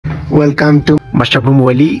Welcome to Mashabroum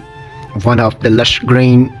Valley, one of the lush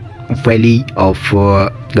green valley of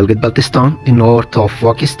Gilgitbaltistan, in north of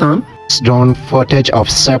Pakistan. It's drawn footage of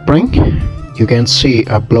spring. You can see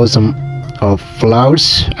a blossom of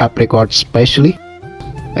flowers, apricots especially.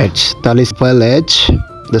 It's Talis village,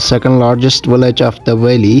 the second largest village of the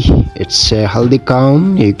valley. It's a healthy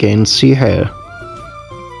town, you can see here.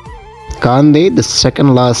 Kande, the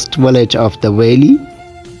second last village of the valley.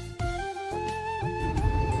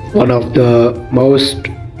 One of the most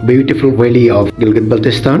beautiful valley of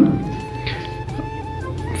Gilgitbaltistan.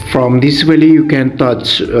 From this valley you can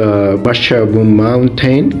touch Mashabroum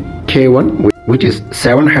mountain K1, which is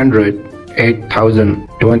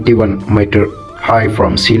 708,021 meter high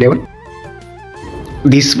from sea level.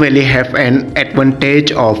 This valley have an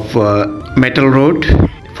advantage of metal road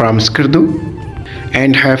from Skirdu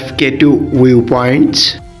and have K2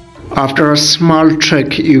 viewpoints. After a small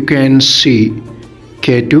trek you can see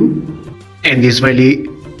K2, and this valley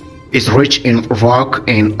is rich in rock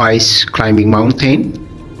and ice climbing mountain.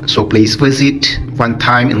 So please visit one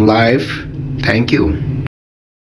time in life. Thank you.